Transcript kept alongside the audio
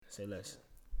Say less.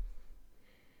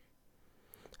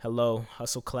 Hello,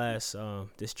 hustle class.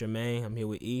 This Jermaine. I'm here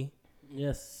with E.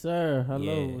 Yes, sir.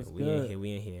 Hello. Yeah, What's we in good? here.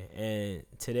 We in here. And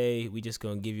today we just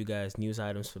gonna give you guys news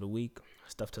items for the week,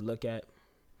 stuff to look at.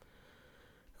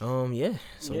 Yeah.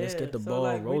 So let's get Yeah. the So ball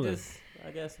like we rolling. just,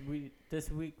 I guess we this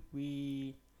week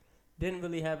we didn't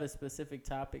really have a specific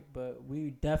topic, but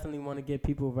we definitely want to get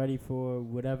people ready for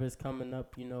whatever's coming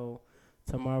up.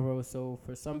 Tomorrow. So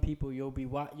for some people, you'll be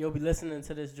listening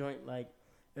to this joint like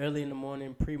early in the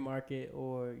morning, pre-market,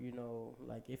 or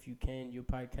like if you can, you'll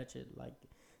probably catch it like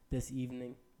this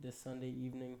evening, this Sunday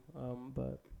evening.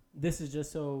 But this is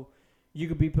just so you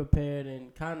could be prepared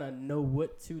and kind of know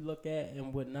what to look at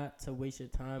and what not to waste your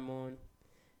time on,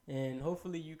 and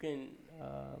hopefully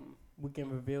we can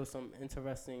reveal some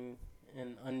interesting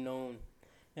and unknown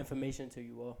information to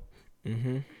you all.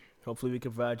 Mm-hmm. Hopefully we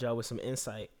can provide y'all with some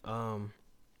insight.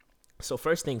 So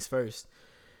first things first.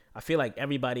 I feel like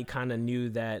everybody kind of knew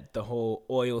that the whole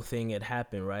oil thing had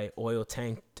happened, right? Oil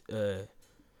tanked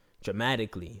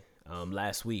dramatically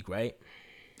last week, right?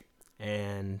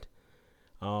 And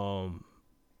um,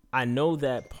 I know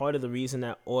that part of the reason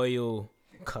that oil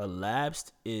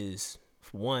collapsed is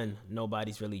one,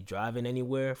 nobody's really driving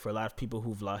anywhere. For a lot of people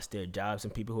who've lost their jobs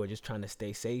and people who are just trying to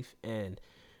stay safe and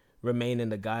remain in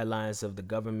the guidelines of the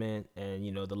government and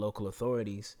the local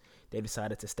authorities, they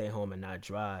decided to stay home and not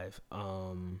drive.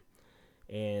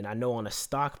 And I know on a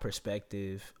stock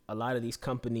perspective, a lot of these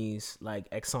companies like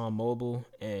ExxonMobil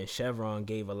and Chevron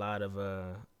gave a lot of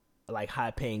like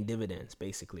high paying dividends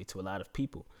basically to a lot of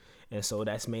people. And so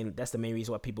that's the main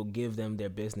reason why people give them their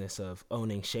business of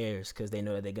owning shares, because they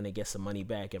know that they're gonna get some money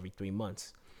back every 3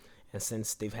 months. And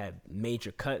since they've had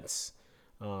major cuts,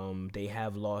 they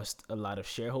have lost a lot of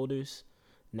shareholders.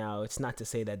 Now, it's not to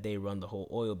say that they run the whole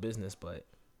oil business, but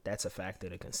that's a factor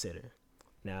to consider.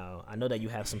 Now, I know that you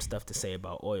have some stuff to say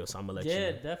about oil, so I'm gonna let Yeah,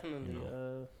 you, you definitely.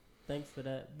 know. Thanks for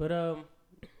that. But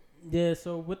yeah.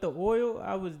 So with the oil,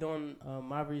 I was doing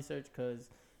my research because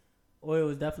oil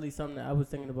is definitely something that I was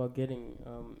thinking about getting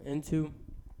into,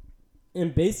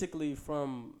 and basically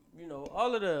from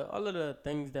all of the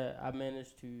things that I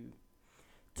managed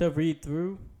to read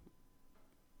through,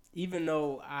 even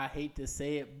though I hate to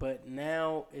say it, but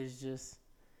now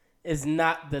it's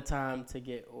not the time to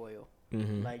get oil.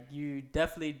 Mm-hmm. Like you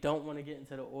definitely don't want to get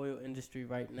into the oil industry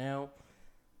right now.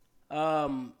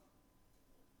 Um,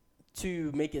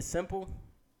 to make it simple,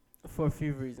 for a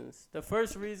few reasons. The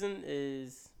first reason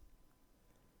is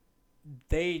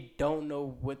they don't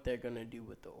know what they're gonna do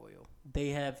with the oil.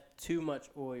 They have too much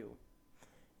oil,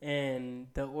 and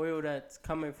the oil that's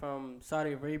coming from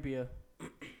Saudi Arabia,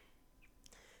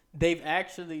 they've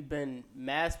actually been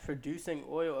mass producing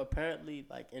oil. Apparently,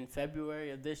 like in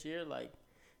February of this year, like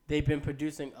they've been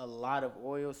producing a lot of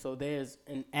oil. So there's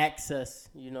an excess,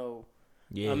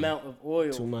 Yeah, amount of too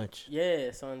oil. much.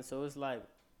 Yeah, son. So it's like,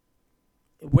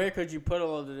 where could you put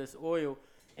all of this oil?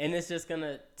 And it's just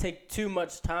gonna take too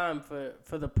much time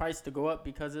for the price to go up,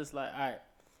 because it's like, all right,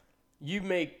 you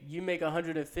make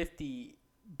 150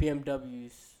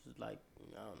 BMWs, like,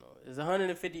 I don't know, there's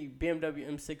 150 BMW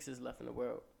M6s left in the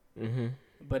world. Mm-hmm.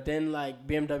 But then like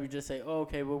BMW just say, oh,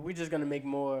 okay, well we're just gonna make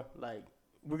more, like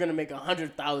we're gonna make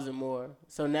 100,000 more.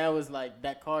 So now it's like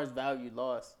that car's value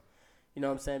lost. You know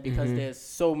what I'm saying? Because Mm-hmm. there's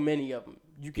so many of them,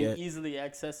 you can Yeah. easily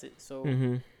access it. So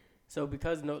Mm-hmm. so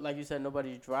because no, like you said,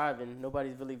 nobody's driving,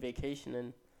 nobody's really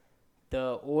vacationing.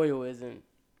 The oil isn't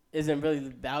really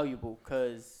valuable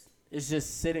because it's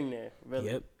just sitting there,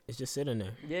 really. Yep. It's just sitting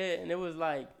there. Yeah, and it was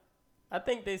like, I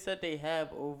think they said they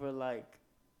have over like,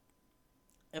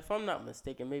 if I'm not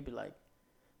mistaken, maybe like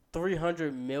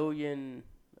 300 million.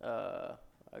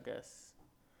 I guess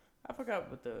I forgot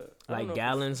what the, I don't Like know if it's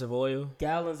gallons of oil.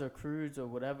 gallons or crudes or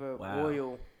whatever Wow.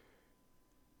 oil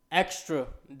extra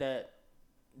that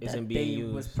Isn't being they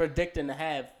was used. predicting to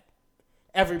have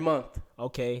every month.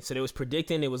 Okay, so they was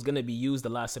predicting it was gonna be used a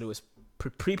lot, so they was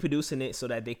pre-producing it so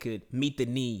that they could meet the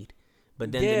need.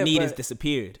 But then the Yeah, need has but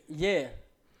disappeared. yeah,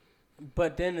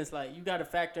 but then it's like you got to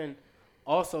factor in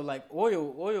also like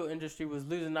oil industry was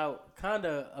losing out kind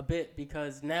of a bit,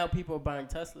 because now people are buying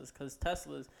Teslas, because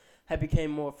Teslas had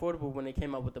became more affordable when they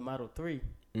came out with the Model 3.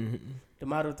 Mm-hmm. The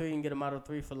Model 3, you can get a Model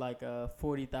 3 for like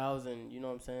 40,000, you know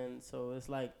what I'm saying? So it's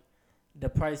like the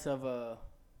price of a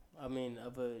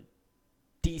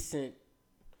decent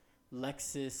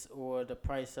Lexus, or the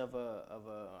price of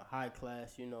a high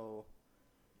class,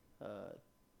 uh,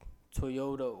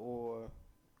 Toyota or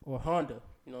Honda.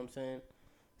 You know what I'm saying?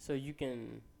 So you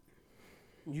can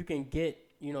get,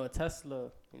 a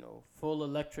Tesla, full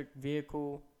electric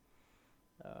vehicle.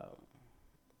 Um,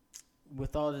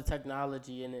 with all the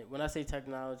technology in it. When I say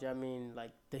technology, I mean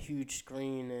like the huge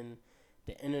screen and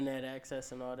the internet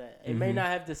access and all that. It may not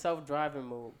have the self-driving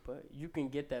mode, but you can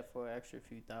get that for an extra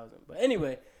few thousand. But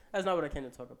anyway, that's not what I came to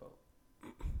talk about.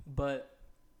 But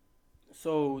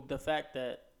so the fact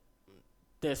that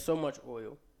there's so much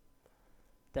oil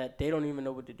that they don't even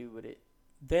know what to do with it.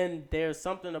 Then there's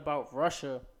something about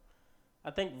Russia.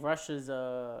 I think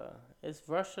it's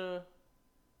Russia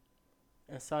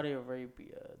and Saudi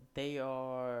Arabia. They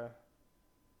are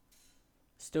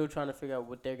still trying to figure out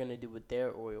what they're gonna do with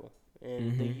their oil,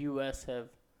 and the U.S. have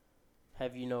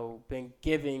been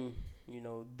giving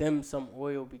them some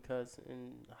oil because,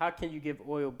 and how can you give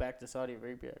oil back to Saudi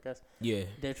Arabia? I guess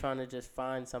they're trying to just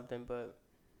find something, but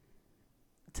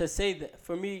to say that,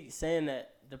 for me, saying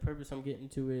that, the purpose I'm getting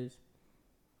to is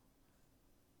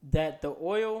that the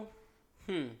oil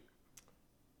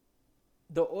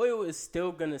is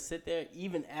still gonna sit there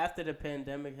even after the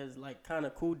pandemic has like kind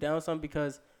of cooled down some,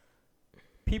 because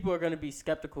people are gonna be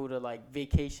skeptical to like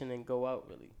vacation and go out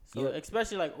really. So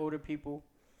especially like older people,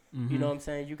 you know what I'm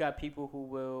saying? You got people who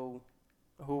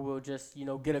will just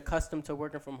get accustomed to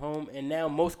working from home, and now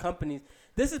most companies,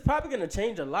 this is probably gonna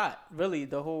change a lot, really,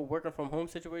 the whole working from home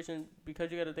situation,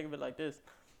 because you got to think of it like this.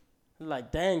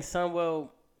 Like, dang, son,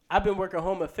 well, I've been working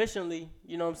home efficiently,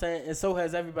 you know what I'm saying? And so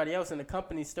has everybody else, and the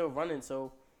company's still running.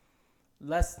 So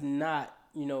let's not,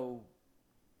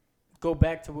 go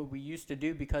back to what we used to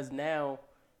do, because now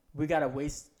we got to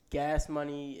waste gas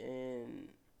money and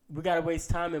we got to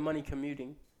waste time and money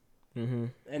commuting.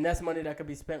 And that's money that could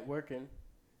be spent working.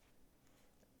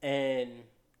 And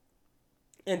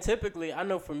typically, I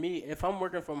know for me, if I'm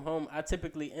working from home, I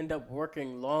typically end up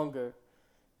working longer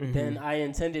than I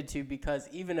intended to, because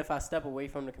even if I step away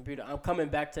from the computer, I'm coming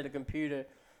back to the computer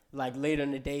like later in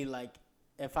the day. Like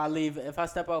if I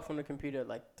step out from the computer at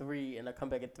like 3 and I come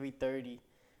back at 3:30,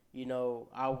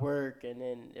 I'll work, and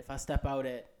then if I step out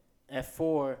at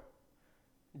 4,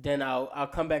 then I'll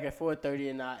come back at 4:30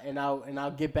 and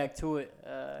I'll get back to it.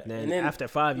 And then after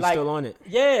 5, you're still on it.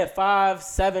 Yeah, 5,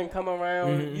 7 come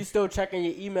around. You still checking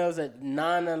your emails at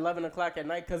 9, 11 o'clock at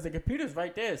night, because the computer's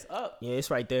right there. It's up. Yeah,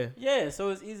 it's right there. Yeah, so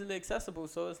it's easily accessible.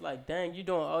 So it's like, dang, you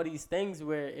doing all these things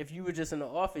where if you were just in the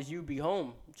office, you'd be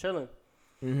home chilling.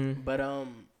 But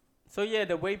so yeah,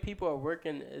 the way people are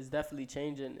working is definitely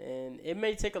changing, and it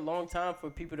may take a long time for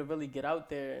people to really get out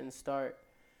there and start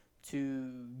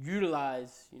to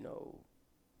utilize,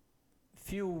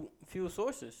 fuel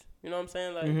sources. You know what I'm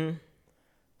saying? Like,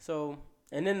 so,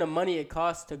 and then the money it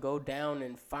costs to go down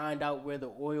and find out where the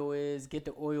oil is, get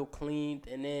the oil cleaned,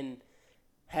 and then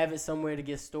have it somewhere to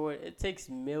get stored. It takes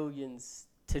millions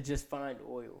to just find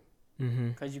oil,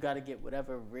 because you got to get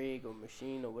whatever rig or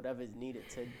machine or whatever is needed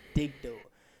to dig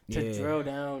drill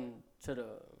down to the,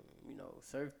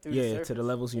 surf through the surface. To the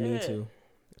levels you need to.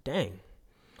 Dang.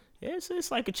 Yeah, it's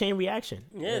like a chain reaction.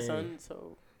 Yeah, son.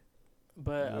 So,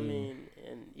 but I mean,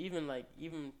 and even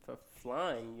for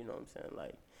flying, you know what I'm saying?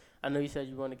 Like, I know you said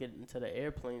you want to get into the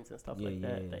airplanes and stuff like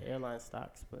that, the airline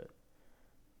stocks, but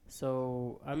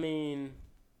so I mean,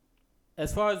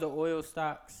 as far as the oil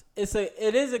stocks, it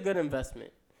is a good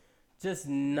investment, just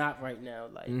not right now.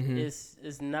 Like,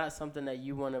 it's not something that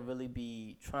you want to really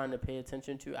be trying to pay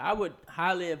attention to. I would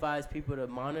highly advise people to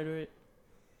monitor it,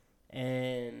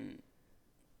 and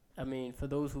I mean, for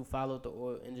those who followed the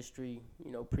oil industry,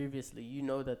 previously,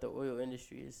 that the oil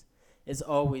industry it's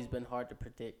always been hard to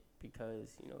predict,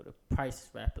 because, the price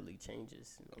rapidly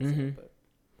changes. You know what I'm saying?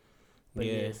 But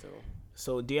yeah,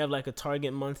 So do you have like a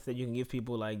target month that you can give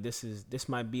people, like, this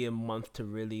might be a month to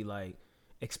really like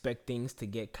expect things to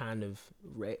get kind of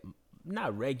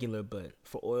not regular, but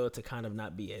for oil to kind of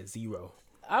not be at zero?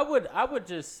 I would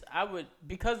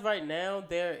because right now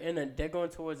they're going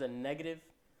towards a negative.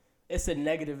 It's a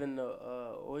negative in the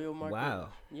oil market. Wow.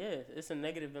 Yeah, it's a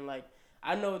negative. And, like,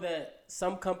 I know that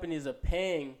some companies are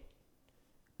paying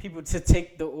people to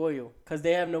take the oil because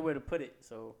they have nowhere to put it.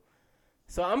 So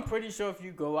I'm pretty sure if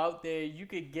you go out there, you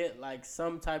could get, like,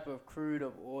 some type of crude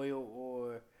of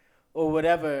oil or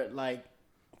whatever, like,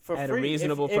 for at free. A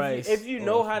reasonable price. If you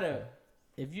know how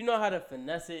to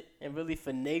finesse it and really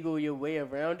finagle your way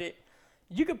around it,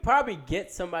 you could probably get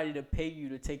somebody to pay you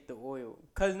to take the oil.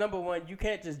 Because, number one, you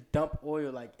can't just dump oil,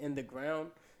 like, in the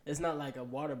ground. It's not like a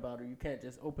water bottle. You can't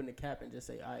just open the cap and just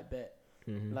say, I bet.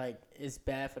 Like, it's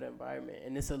bad for the environment.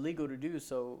 And it's illegal to do,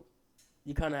 so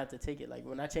you kind of have to take it. Like,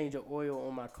 when I change the oil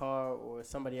on my car or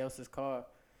somebody else's car,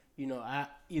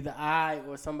 either I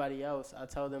or somebody else, I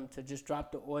tell them to just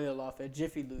drop the oil off at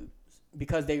Jiffy Lube,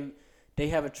 because they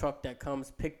have a truck that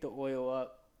comes pick the oil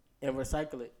up and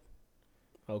recycle it.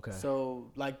 Okay.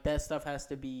 So, like, that stuff has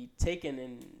to be taken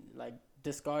and, like,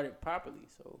 discarded properly.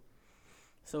 So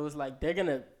it's like they're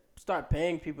gonna start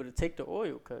paying people to take the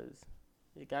oil because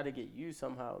it got to get used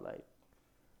somehow. Like,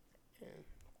 and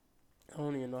I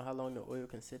don't even know how long the oil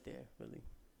can sit there, really.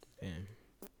 Damn.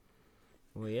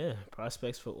 Well, yeah,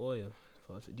 prospects for oil.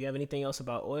 Do you have anything else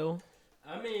about oil?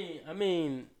 I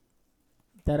mean,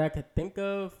 that I could think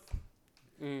of.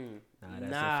 That's it for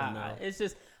Nah, now. it's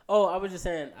just. Oh, I was just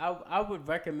saying, I would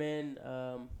recommend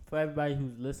for everybody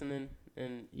who's listening,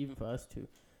 and even for us too,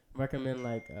 recommend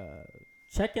like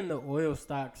checking the oil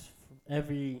stocks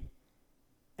every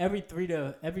 3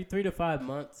 to 5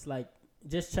 months. Like,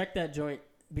 just check that joint,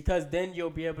 because then you'll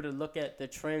be able to look at the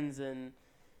trends and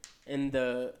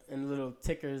the little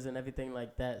tickers and everything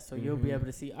like that. So you'll be able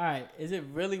to see, all right, is it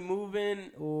really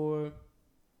moving, or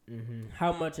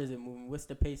how much is it moving? What's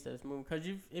the pace that it's moving? Because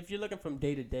if you're looking from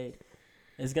day to day,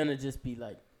 it's gonna just be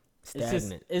like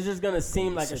Stagnant. It's just gonna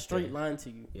seem like a sit straight there. line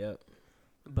to you. Yep.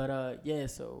 But yeah.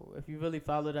 So if you really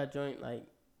follow that joint, like,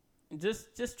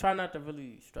 just try not to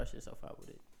really stress yourself out with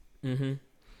it.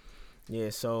 Yeah.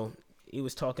 So he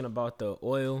was talking about the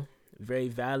oil. Very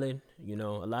valid. You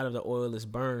know, a lot of the oil is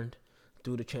burned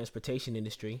through the transportation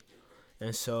industry,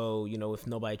 and so if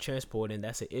nobody transporting,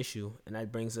 that's an issue. And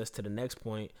that brings us to the next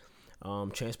point.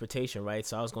 Transportation, right?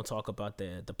 So I was gonna talk about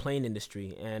the plane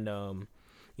industry, and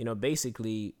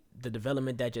basically the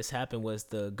development that just happened was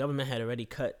the government had already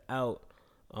cut out.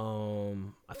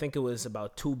 I think it was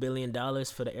about $2 billion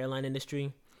for the airline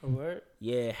industry. A word?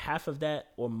 Yeah, half of that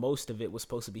or most of it was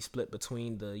supposed to be split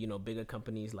between the bigger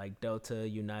companies like Delta,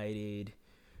 United,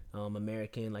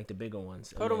 American, like the bigger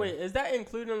ones. Hold on, wait. Is that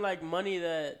including like money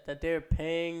that they're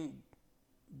paying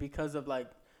because of like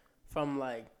from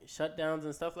like shutdowns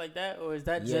and stuff like that, or is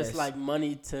that just like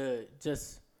money to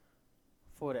just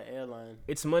for the airline?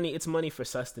 It's money for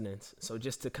sustenance. So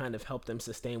just to kind of help them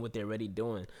sustain what they're already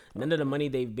doing. None of the money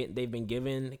they've been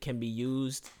given can be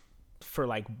used for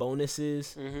like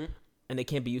bonuses, and they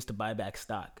can't be used to buy back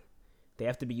stock. They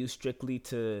have to be used strictly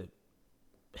to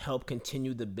help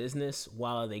continue the business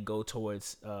while they go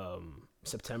towards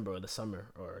September or the summer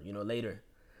or later.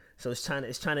 So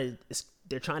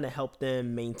they're trying to help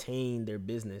them maintain their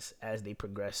business as they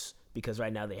progress, because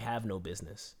right now they have no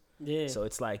business. Yeah. So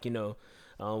it's like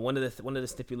one of the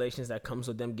stipulations that comes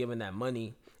with them giving that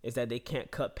money is that they can't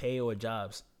cut pay or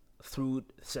jobs through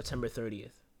September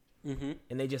 30th. And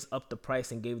they just upped the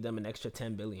price and gave them an extra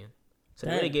 $10 billion. So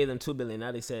they gave them $2 billion.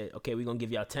 Now they said, okay, we're gonna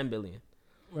give y'all $10 billion.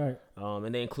 Right.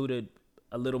 And they included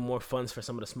a little more funds for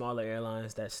some of the smaller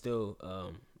airlines that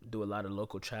still do a lot of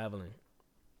local traveling.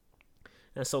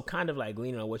 And so, kind of like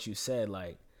leaning on what you said,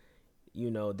 like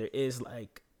there is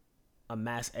like a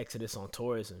mass exodus on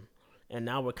tourism, and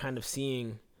now we're kind of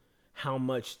seeing how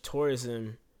much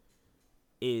tourism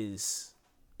is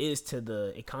to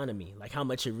the economy, like how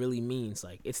much it really means.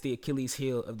 Like, it's the Achilles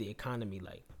heel of the economy.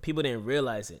 Like, people didn't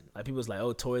realize it. Like, people was like,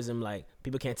 oh, tourism, like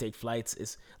people can't take flights.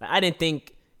 It's like, I didn't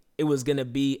think it was gonna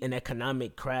be an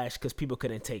economic crash because people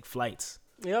couldn't take flights.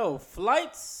 Yo,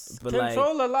 flights But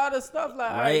control a lot of stuff.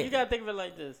 Like, all right, right? you gotta think of it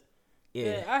like this.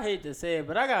 Yeah, I hate to say it,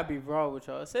 but I gotta be raw with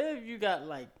y'all. Say if you got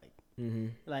like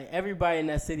everybody in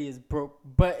that city is broke,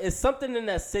 but it's something in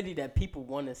that city that people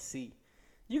want to see.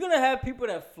 You're gonna have people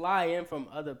that fly in from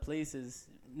other places.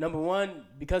 Number one,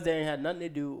 because they ain't had nothing to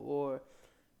do, or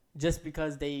just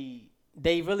because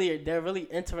they're really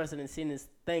interested in seeing this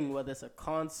thing, whether it's a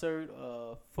concert,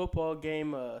 a football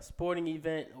game, a sporting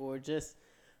event, or just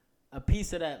a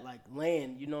piece of that like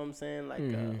land. You know what I'm saying? Like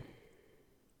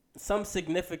some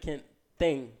significant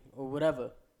thing or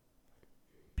whatever.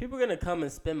 People are gonna come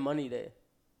and spend money there,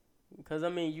 because I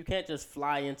mean, you can't just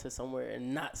fly into somewhere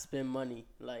and not spend money.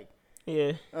 Like,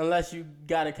 Yeah. unless you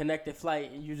got a connected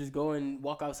flight and you just go and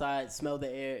walk outside, smell the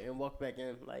air, and walk back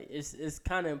in. Like, it's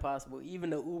kind of impossible. Even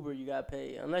the Uber you got to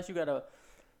pay. Unless you got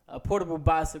a portable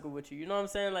bicycle with you. You know what I'm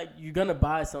saying? Like, you're going to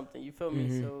buy something. You feel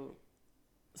me?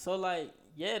 So, like,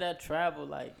 yeah, that travel.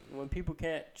 Like, when people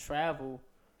can't travel,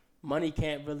 money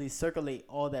can't really circulate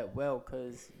all that well,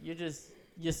 because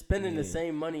you're spending the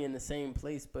same money in the same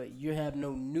place, but you have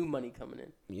no new money coming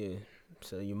in. Yeah.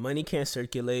 So your money can't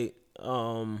circulate.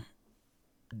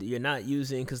 You're not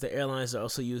using, because the airlines are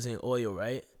also using oil,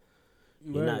 right?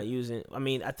 You're not using. I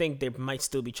mean, I think they might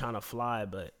still be trying to fly,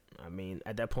 but I mean,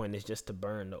 at that point, it's just to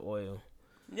burn the oil.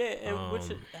 Yeah, and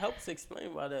which helps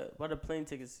explain why the plane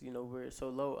tickets, were so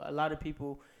low. A lot of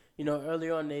people, early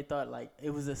on they thought like it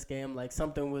was a scam, like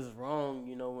something was wrong,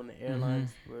 when the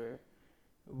airlines were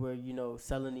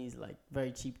selling these like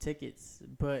very cheap tickets,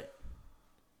 but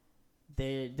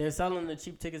they're selling the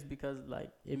cheap tickets because like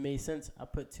it made sense. I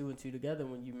put two and two together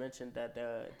when you mentioned that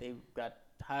they got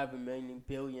however many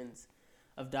billions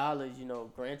of dollars,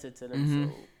 granted to them. Mm-hmm.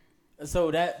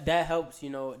 So that helps,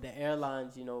 the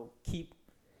airlines, keep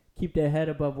their head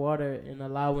above water and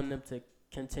allowing them to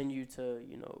continue to,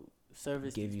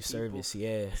 service Give these you people. service,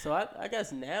 yeah. So I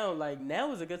guess now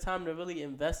is a good time to really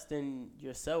invest in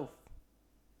yourself.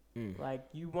 Like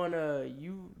you wanna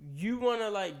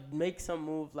like make some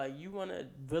move, like you wanna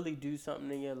really do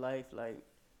something in your life. Like,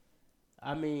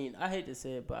 I mean, I hate to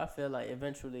say it, but I feel like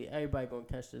eventually everybody gonna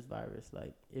catch this virus.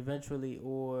 Like eventually,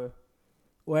 or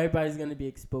everybody's gonna be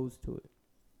exposed to it.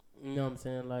 You know what I'm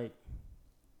saying? Like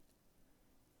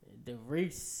the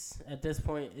race at this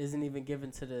point isn't even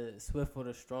given to the swift or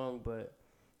the strong, but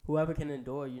whoever can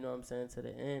endure. You know what I'm saying, to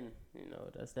the end.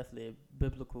 That's definitely a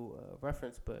biblical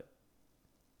reference, but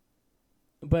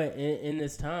in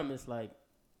this time, it's like,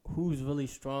 who's really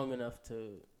strong enough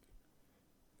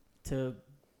to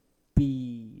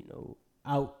be,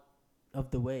 out of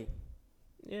the way?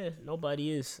 Yeah, nobody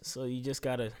is. So you just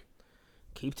gotta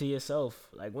keep to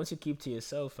yourself. Like, once you keep to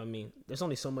yourself, I mean, there's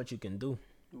only so much you can do.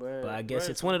 But I guess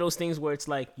it's one of those things where it's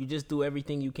like you just do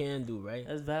everything you can do, right?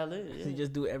 That's valid. Yeah. You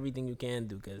just do everything you can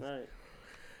do, cause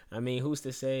I mean, who's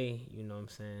to say? You know what I'm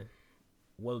saying?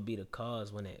 What would be the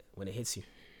cause when it hits you?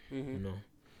 Mm-hmm.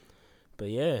 But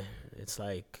yeah, it's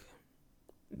like,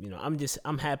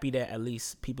 I'm happy that at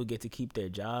least people get to keep their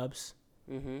jobs.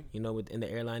 Mm-hmm. Within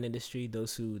the airline industry,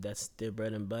 that's their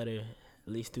bread and butter.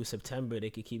 At least through September, they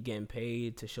could keep getting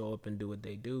paid to show up and do what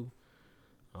they do.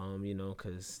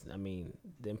 Because I mean,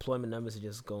 the unemployment numbers are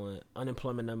just going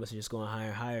higher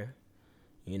and higher.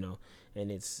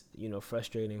 And it's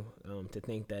frustrating to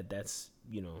think that that's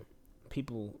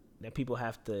people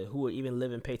have to, who are even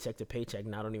living paycheck to paycheck,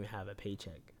 now don't even have a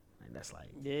paycheck. Like, that's like,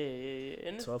 yeah.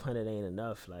 And $1,200 ain't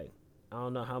enough. Like, I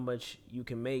don't know how much you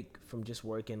can make from just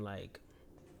working, like,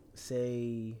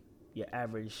 say your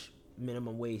average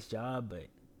minimum wage job, but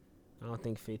I don't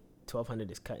think $1,200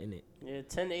 is cutting it. Yeah,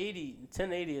 1080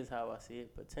 is how I see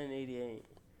it, but 1080 ain't.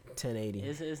 1080.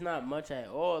 It's not much at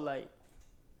all. Like,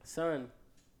 son,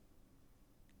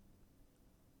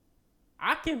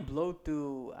 I can blow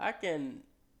through.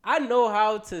 I know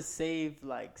how to save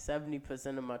like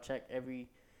 70% of my check every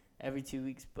 2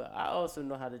 weeks, but I also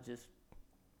know how to just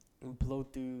blow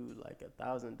through like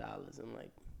 $1,000, and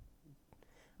like,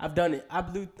 I've done it.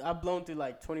 I've blown through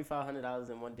like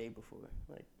 $2,500 in one day before.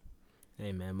 Like,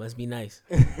 hey man, must be nice.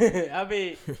 I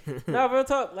mean, no, real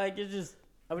talk. Like,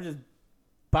 I was just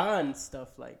buying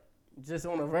stuff, like, just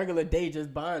on a regular day,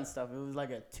 just buying stuff. It was like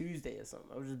a Tuesday or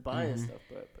something. I was just buying stuff,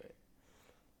 but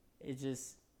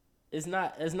it's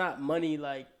not money.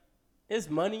 Like, it's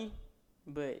money,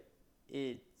 but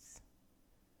it's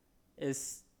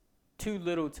too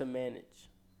little to manage.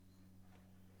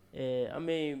 Yeah, I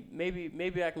mean,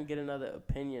 maybe I can get another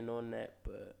opinion on that,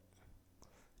 but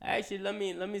actually, let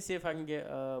me see if I can get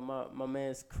my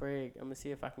man's Craig. I'm gonna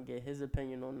see if I can get his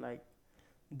opinion on like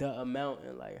the amount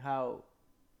and like how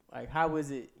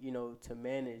is it, to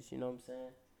manage. You know what I'm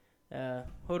saying?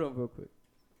 Hold on real quick.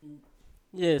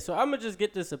 Yeah, so I'm gonna just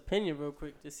get this opinion real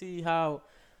quick to see how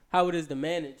it is to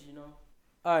manage.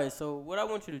 All right. So what I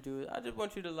want you to do is I just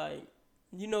want you to, like,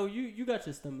 you got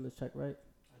your stimulus check, right?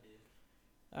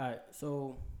 All right,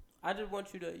 so I just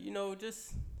want you to,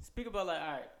 just speak about, like,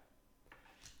 all right,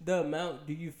 the amount.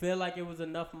 Do you feel like it was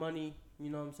enough money? You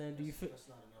know what I'm saying? Do you feel that's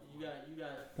not enough? You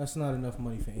got. That's not enough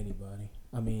money for anybody.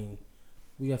 I mean,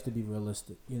 we have to be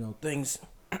realistic. Things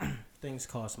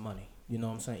cost money. You know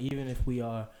what I'm saying? Even if we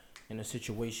are in a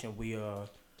situation, we are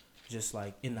just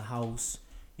like in the house.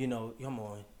 Come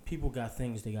on, people got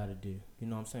things they gotta do. You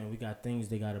know what I'm saying? We got things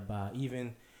they gotta buy.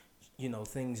 Even,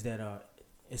 things that are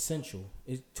essential.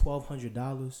 It's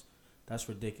 $1,200. That's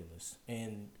ridiculous,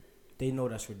 and they know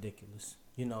that's ridiculous.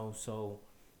 So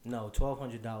no,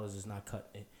 $1,200 is not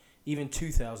cutting it. Even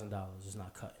 $2,000 is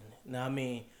not cutting it. Now, I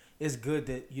mean, it's good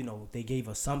that they gave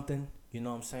us something. You know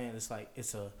what I'm saying? It's like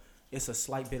it's a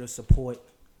slight bit of support,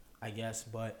 I guess.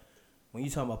 But when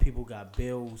you talking about people got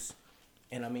bills,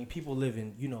 and I mean people live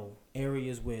in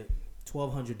areas where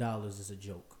 $1,200 is a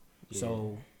joke. Yeah.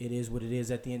 So it is what it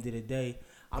is. At the end of the day,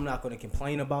 I'm not going to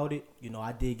complain about it.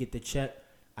 I did get the check.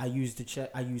 I used the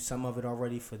check. I used some of it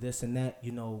already for this and that.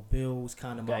 Bills,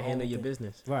 kind of. Gotta handle your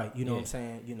business, right? You know what I'm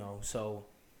saying. So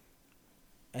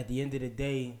at the end of the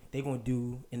day, they're gonna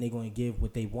do and they're gonna give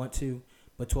what they want to.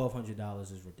 But $1,200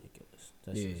 is ridiculous.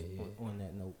 That's just on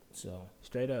that note. So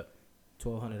straight up,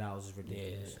 $1,200 is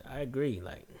ridiculous. Yeah, I agree.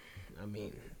 Like, I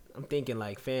mean, I'm thinking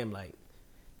like, fam, like,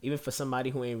 even for somebody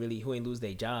who ain't lose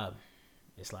their job,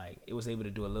 it's like it was able to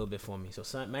do a little bit for me.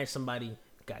 So imagine somebody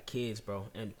got kids, bro,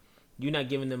 and you're not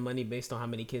giving them money based on how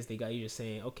many kids they got. You're just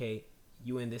saying, okay,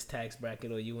 you in this tax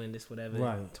bracket or you in this whatever,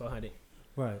 right? 1,200.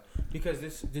 Right. Because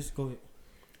this go ahead.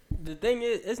 The thing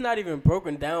is, it's not even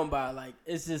broken down by like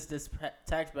it's just this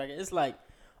tax bracket. It's like,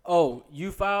 oh,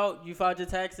 you filed your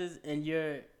taxes and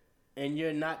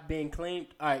you're not being claimed.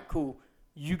 All right, cool.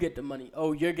 You get the money.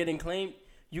 Oh, you're getting claimed.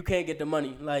 You can't get the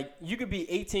money. Like you could be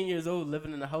 18 years old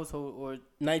living in a household or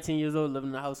 19 years old living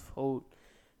in a household,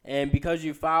 and because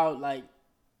you filed like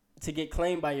to get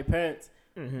claimed by your parents,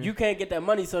 you can't get that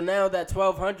money. So now that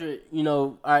 1,200,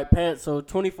 all right, parents. So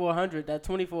 2,400. That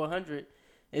 2,400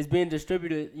 is being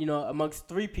distributed, amongst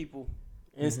 3 people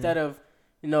instead of,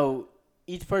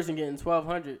 each person getting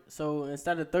 1,200. So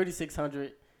instead of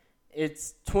 3,600,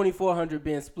 it's 2,400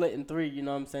 being split in 3. You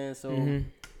know what I'm saying? So,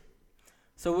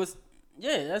 so it's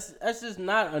that's just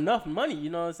not enough money. You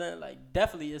know what I'm saying? Like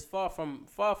definitely, it's far from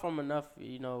enough.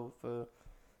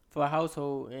 For a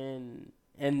household and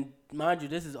mind you,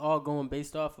 this is all going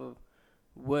based off of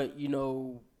what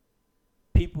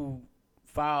people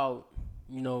filed.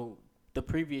 The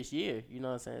previous year, you know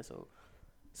what I'm saying?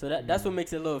 So that's what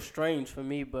makes it a little strange for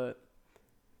me, but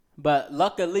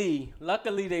luckily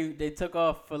they took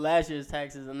off for last year's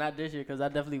taxes and not this year, because I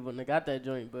definitely wouldn't have got that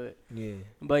joint, but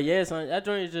yeah, son, that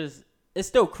joint is just, it's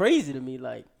still crazy to me,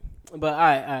 like, but all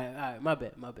right, my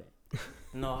bad.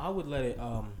 No, I would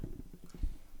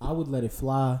let it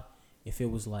fly if it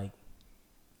was like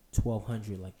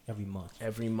 1,200 like every month.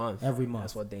 Every month.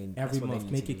 That's what they every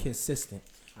month. Make it consistent.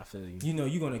 I feel you.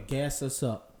 You're gonna gas us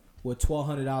up with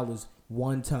 $1,200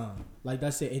 one time, like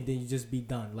that's it, and then you just be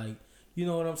done. Like, you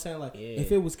know what I'm saying? Like,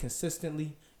 if it was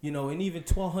consistently, and even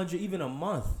 1,200, even a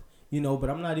month, but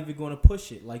I'm not even gonna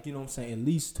push it. Like, you know what I'm saying? At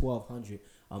least 1,200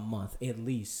 a month, at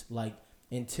least. Like,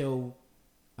 until,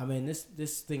 I mean,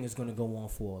 this thing is gonna go on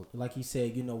for, like he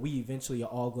said, we eventually are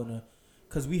all gonna,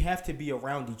 because we have to be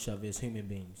around each other as human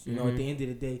beings. At the end of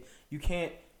the day, you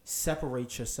can't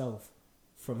separate yourself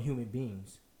from human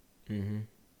beings.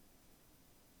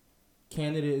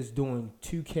 Canada is doing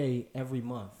 $2,000 every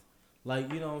month.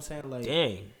 Like, you know what I'm saying? Like,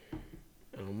 dang.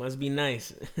 It must be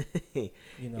nice.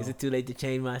 Is it too late to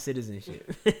change my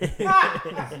citizenship?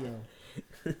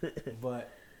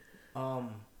 But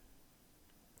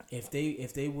if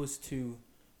they was to,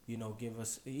 give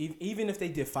us, even if they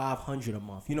did $500 a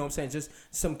month, you know what I'm saying? Just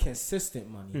some consistent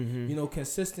money.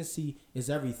 Consistency is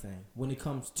everything when it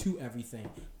comes to everything.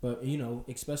 But,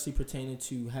 especially pertaining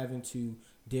to having to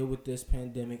deal with this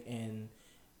pandemic and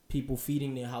people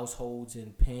feeding their households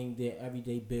and paying their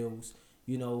everyday bills,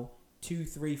 200,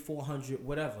 300, 400,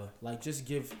 whatever. Like, just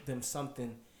give them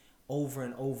something over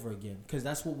and over again, because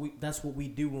that's what we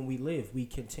do when we live. We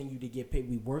continue to get paid.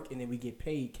 We work and then we get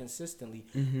paid consistently,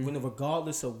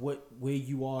 regardless of where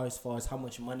you are as far as how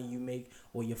much money you make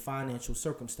or your financial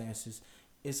circumstances.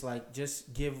 It's like,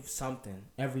 just give something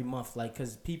every month, like,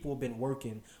 because people have been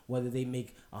working, whether they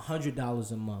make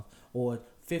 $100 a month or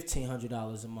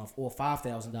 $1,500 a month or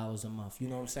 $5,000 a month. You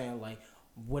know what I'm saying? Like,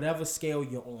 whatever scale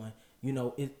you're on.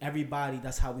 Everybody,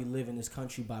 that's how we live in this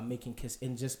country, by making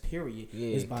and just period,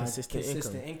 is by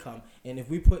consistent income. And if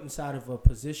we put inside of a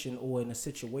position or in a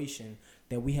situation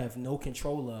that we have no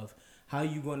control of, how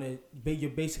you gonna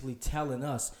you're basically telling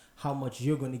us how much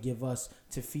you're gonna give us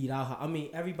to feed our house. I mean,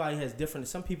 everybody has different.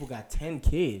 Some people got 10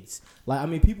 kids. Like, I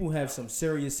mean, people have some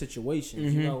serious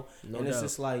situations, No and it's doubt.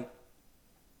 just like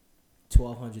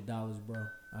 $1,200, bro.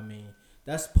 I mean,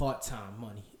 that's part-time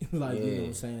money. Like, you know what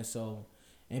I'm saying? So.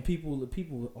 And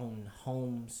people own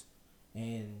homes,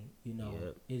 and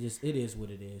it is what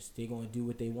it is. They're gonna do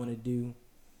what they want to do.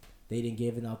 They didn't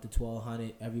give it out the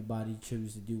 $1,200. Everybody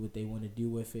choose to do what they want to do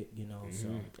with it, So,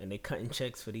 and they cutting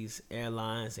checks for these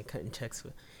airlines and cutting checks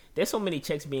for. There's so many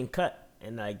checks being cut,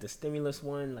 and like the stimulus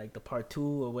one, like the part 2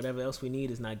 or whatever else we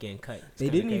need, is not getting cut. They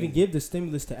didn't even give the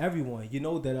stimulus to everyone. You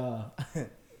know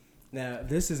that. Now,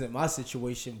 this isn't my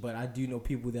situation, but I do know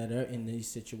people that are in this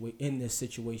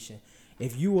situation.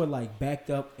 If you were like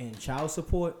backed up in child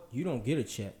support, you don't get a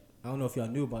check. I don't know if y'all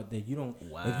knew about that. You don't.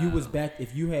 Wow.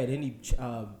 If you had any,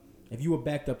 if you were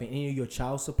backed up in any of your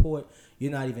child support,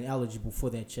 you're not even eligible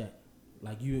for that check.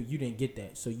 Like, you didn't get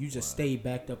that, so you just stayed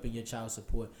backed up in your child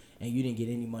support, and you didn't get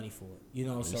any money for it.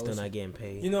 You're still not getting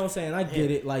paid. You know what I'm saying? I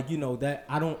get it. Like, that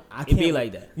I can't. It be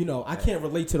like that. I can't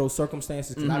relate to those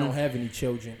circumstances because I don't have any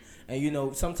children.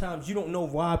 And, sometimes you don't know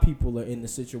why people are in the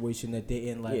situation that they're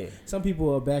in. Like, some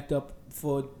people are backed up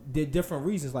for their different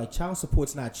reasons. Like, child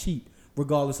support's not cheap,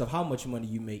 regardless of how much money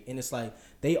you make. And it's like,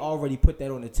 they already put that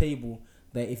on the table,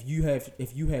 that if you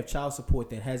have child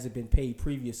support that hasn't been paid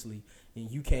previously, then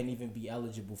you can't even be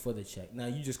eligible for the check. Now,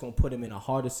 you just going to put them in a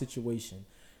harder situation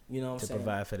You know what I'm to saying?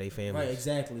 provide for their family. Right,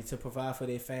 exactly. To provide for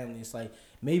their family. It's like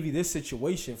maybe this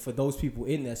situation for those people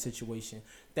in that situation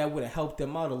that would have helped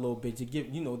them out a little bit to give.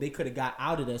 They could have got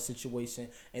out of that situation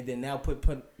and then now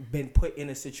been put in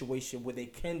a situation where they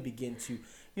can begin to.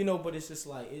 But it's just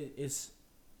like it is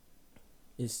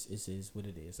what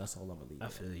it is. That's all I'm gonna leave. I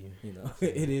feel you.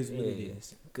 It is what it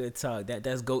is. Good talk.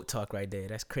 That's goat talk right there.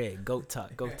 That's Craig. Goat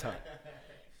talk. Goat talk.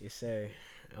 Yes, sir.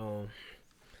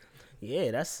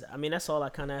 Yeah, that's all I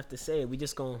kind of have to say. We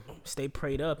just gonna stay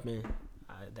prayed up, man.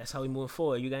 That's how we move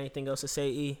forward. You got anything else to say,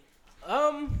 E?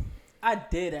 I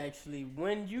did actually.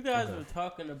 When you guys were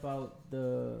talking about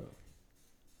the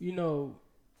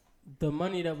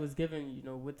money that was given,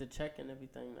 with the check and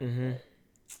everything like that.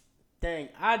 Dang,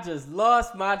 I just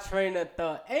lost my train of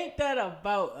thought. Ain't that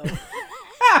about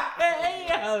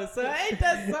so ain't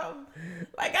that something?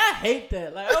 Like, I hate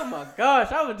that. Like, oh my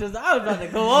gosh, I was about to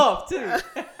go off too.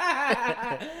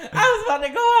 I was about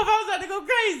to go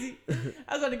crazy.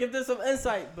 I was about to give this some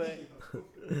insight, but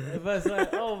it's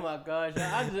like, oh my gosh,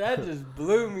 that just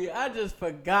blew me. I just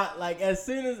forgot. Like, as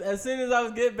soon as I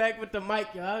was getting back with the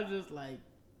mic, I was just like,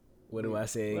 what do I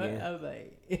say what? again? I was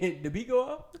like, did the beat go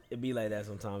off? It be like that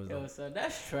sometimes, though. Yo, son,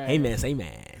 that's trash. Hey, man, say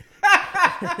man.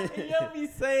 You don't be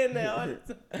saying that all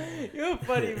the time. You're a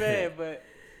funny man, but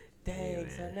dang,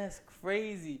 son, that's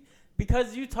crazy.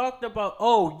 Because you talked about,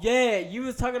 you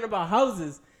was talking about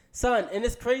houses, son, and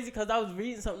it's crazy because I was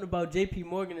reading something about J.P.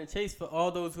 Morgan and Chase for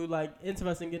all those who like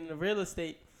interested in getting into real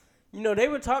estate. They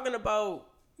were talking about,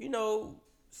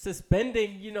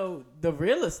 suspending, the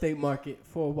real estate market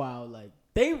for a while. Like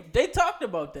they talked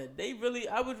about that.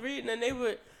 I was reading and they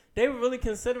were really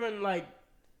considering like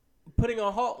putting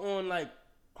a halt on like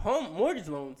home mortgage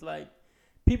loans. Like,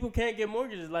 people can't get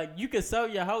mortgages. Like, you can sell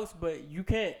your house, but you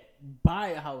can't buy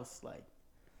a house. Like,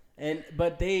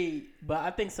 but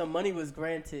I think some money was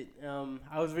granted.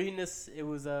 I was reading this. It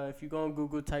was if you go on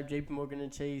Google, type J.P. Morgan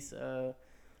and Chase,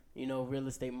 real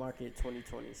estate market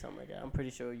 2020, something like that. I'm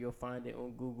pretty sure you'll find it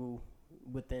on Google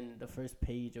within the first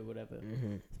page or whatever.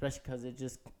 Mm-hmm. Especially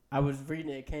because I was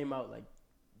reading it came out like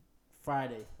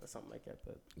Friday or something like that.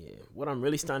 But yeah, what I'm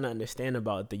really starting to understand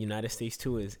about the United States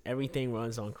too is everything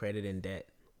runs on credit and debt.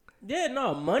 Yeah,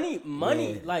 no, money,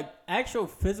 like actual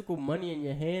physical money in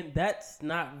your hand, that's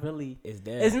not really. It's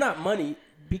debt. It's not money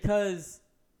because,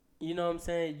 you know what I'm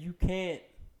saying, you can't.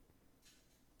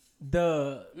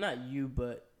 Not you,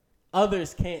 but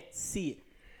others can't see it.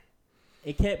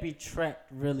 It can't be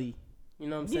tracked really. You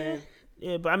know what I'm saying?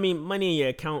 Yeah, but money in your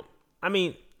account.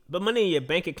 But money in your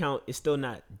bank account is still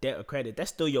not debt or credit. That's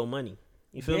still your money.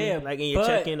 You feel me? Like in your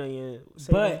checking or your savings.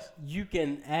 But you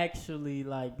can actually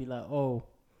like be like, oh,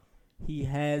 he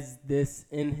has this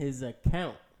in his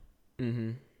account.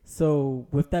 Mm-hmm. So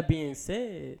with that being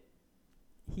said,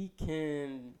 he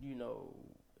can,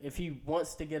 if he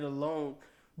wants to get a loan,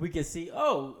 we can see,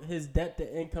 his debt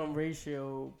to income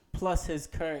ratio plus his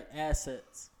current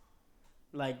assets.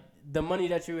 Like, the money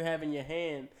that you have in your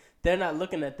hand, they're not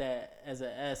looking at that as an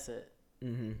asset.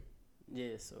 Mm-hmm.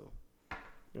 Yeah, so.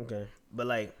 Okay. But,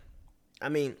 like,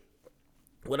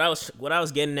 what I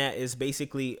was getting at is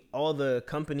basically all the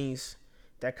companies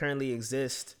that currently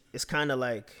exist. It's kind of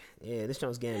like, this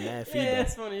one's getting mad feedback. Yeah,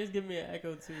 that's funny. It's giving me an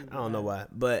echo, too. I don't know why.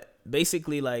 But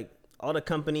basically, like, all the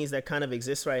companies that kind of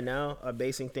exist right now are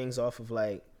basing things off of,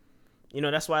 like,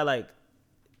 that's why, like,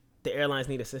 the airlines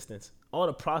need assistance. All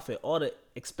the profit, all the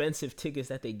expensive tickets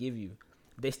that they give you,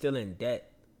 they're still in debt.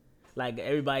 Like,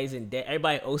 everybody's in debt.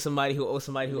 Everybody owes somebody who owes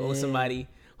somebody who owes somebody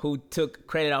who took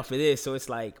credit out for this. So it's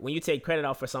like, when you take credit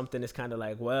out for something, it's kind of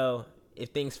like, well, if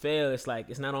things fail, it's like,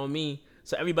 it's not on me.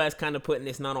 So everybody's kind of putting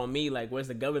it's not on me. Like, where's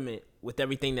the government with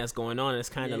everything that's going on? It's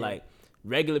kind of like,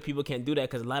 regular people can't do that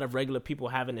because a lot of regular people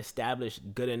haven't established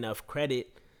good enough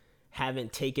credit,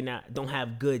 don't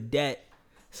have good debt.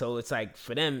 So it's like,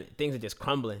 for them, things are just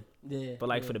crumbling. Yeah. But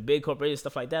like for the big corporations,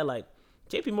 stuff like that, like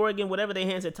J.P. Morgan, whatever their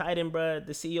hands are tied in, bruh,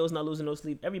 the CEO's not losing no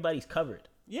sleep. Everybody's covered.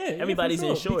 Yeah, everybody's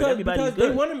insured. Because Everybody's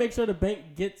good. They want to make sure the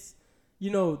bank gets,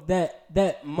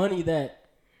 that money,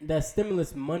 that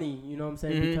stimulus money. You know what I'm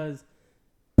saying? Mm-hmm. Because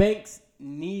banks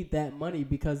need that money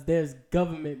because there's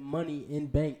government money in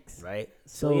banks. Right.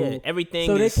 So yeah, everything.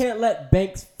 So they can't let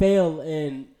banks fail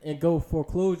and go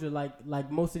foreclosure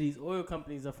like most of these oil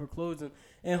companies are foreclosing.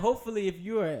 And hopefully, if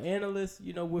you are an analyst,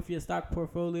 with your stock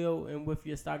portfolio and with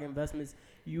your stock investments,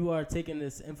 you are taking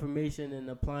this information and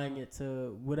applying it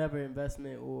to whatever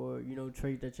investment or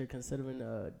trade that you're considering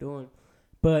doing.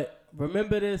 But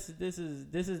remember this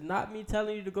is not me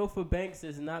telling you to go for banks.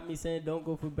 It's not me saying don't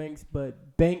go for banks.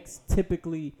 But banks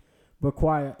typically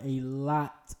require a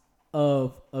lot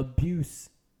of abuse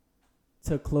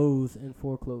to close and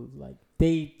foreclose. Like,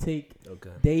 they take.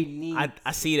 Okay. They need.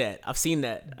 I see that. I've seen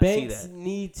that. Banks I see that.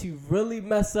 need to really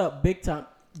mess up big time.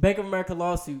 Bank of America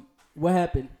lawsuit. What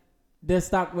happened? Their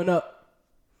stock went up.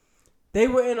 They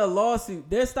were in a lawsuit.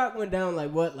 Their stock went down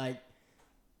like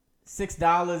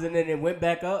 $6, and then it went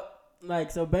back up.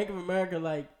 Like, so Bank of America,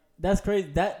 like, that's crazy.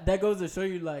 That goes to show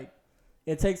you, like,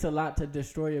 it takes a lot to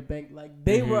destroy a bank. Like,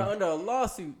 they were under a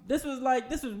lawsuit. This was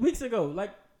weeks ago,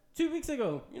 like 2 weeks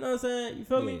ago. You know what I'm saying? You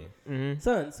feel me,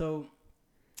 son? So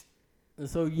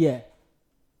yeah.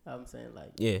 I'm saying,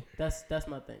 like, Yeah, that's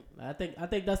my thing. Like, I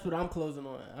think that's what I'm closing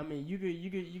on. I mean, you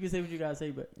could say what you gotta say,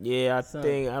 but yeah.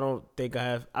 I don't think I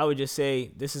have. I would just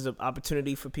say this is an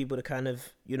opportunity for people to kind of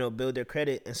build their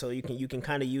credit, and so you can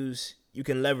kind of you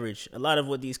can leverage a lot of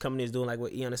what these companies do, like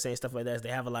what Eon is saying, stuff like that. Is they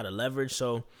have a lot of leverage.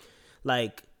 So,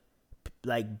 like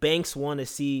banks want to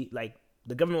see, like,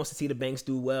 the government wants to see the banks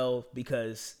do well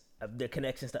because of their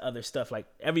connections to other stuff. Like,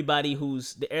 everybody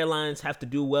the airlines have to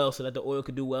do well so that the oil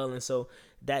could do well, and so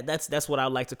that's what I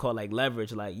would like to call, like,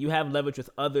 leverage. Like, you have leverage with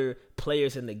other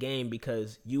players in the game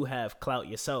because you have clout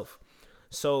yourself.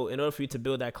 So in order for you to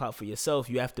build that clout for yourself,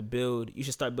 you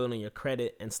should start building your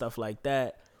credit and stuff like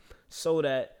that, so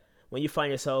that when you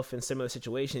find yourself in similar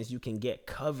situations, you can get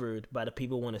covered by the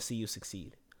people who want to see you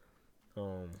succeed.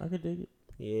 I could dig it.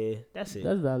 Yeah, that's it.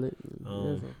 That's valid.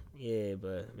 Yeah,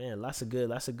 but man, lots of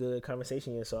good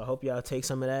conversation here. So I hope y'all take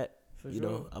some of that, For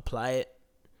sure. apply it.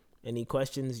 Any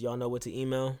questions, y'all know what to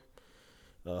email.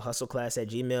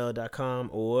 hustleclass@gmail.com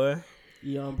or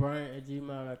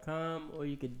EonBryant@gmail.com, or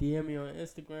you could DM me on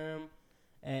Instagram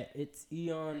at it's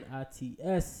Eon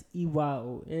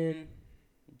ITSEYON.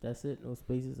 That's it. No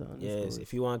spaces on this. yes.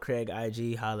 If you want Craig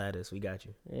IG, holla at us. We got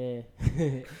you. Yeah.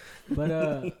 but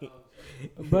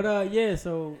yeah.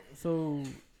 So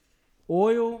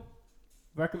oil.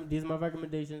 These are my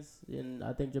recommendations, and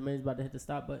I think Jermaine's about to hit the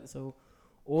stop button. So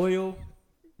oil,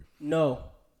 no,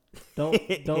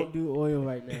 don't do oil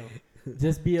right now.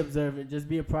 Just be observant. Just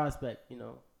be a prospect.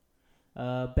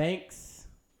 Banks,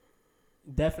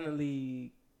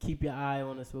 definitely keep your eye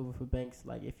on the swivel for banks.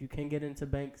 Like, if you can get into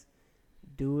banks,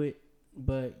 do it,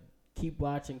 but keep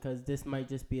watching, because this might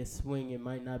just be a swing. It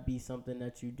might not be something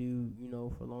that you do,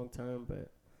 for long term.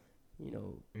 But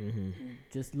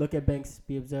just look at banks,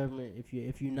 be observant. If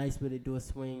you're nice with it, do a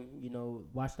swing.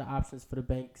 Watch the options for the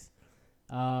banks.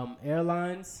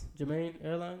 Airlines, Jermaine,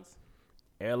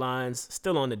 airlines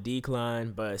still on the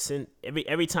decline, but since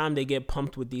every time they get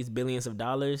pumped with these billions of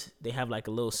dollars, they have like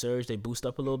a little surge. They boost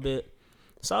up a little bit.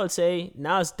 So I would say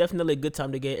now is definitely a good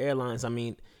time to get airlines. I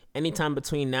mean, anytime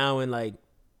between now and like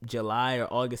July or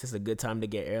August is a good time to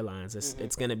get airlines.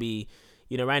 It's gonna be,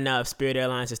 right now if Spirit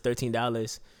Airlines is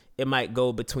 $13, it might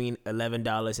go between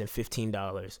 $11 and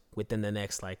 $15 within the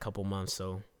next like couple months.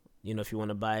 So, if you want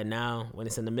to buy it now when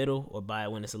it's in the middle, or buy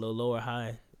it when it's a little low or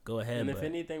high, go ahead. And if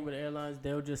anything with airlines,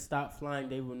 they'll just stop flying.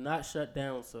 They will not shut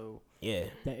down. So yeah,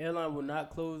 the airline will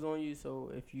not close on you.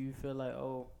 So if you feel like,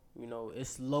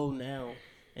 it's low now,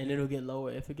 and it'll get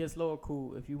lower. If it gets lower,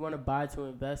 cool. If you want to buy to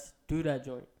invest, do that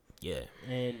joint. Yeah.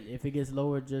 And if it gets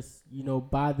lower, just,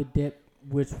 buy the dip,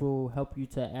 which will help you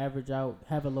to average out,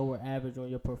 have a lower average on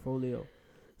your portfolio,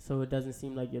 so it doesn't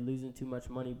seem like you're losing too much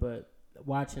money. But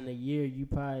watching a year, you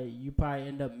probably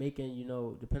end up making,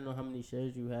 depending on how many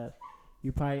shares you have,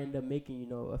 you probably end up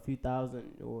making, a few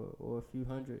thousand or a few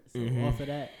hundred. So off of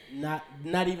that,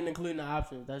 not even including the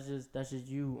options. That's just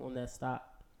you on that stock.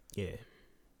 Yeah,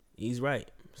 he's right.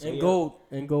 So,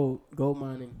 and gold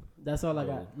mining. That's all I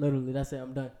got. Literally, that's it.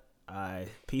 I'm done. All right,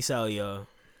 peace out, y'all.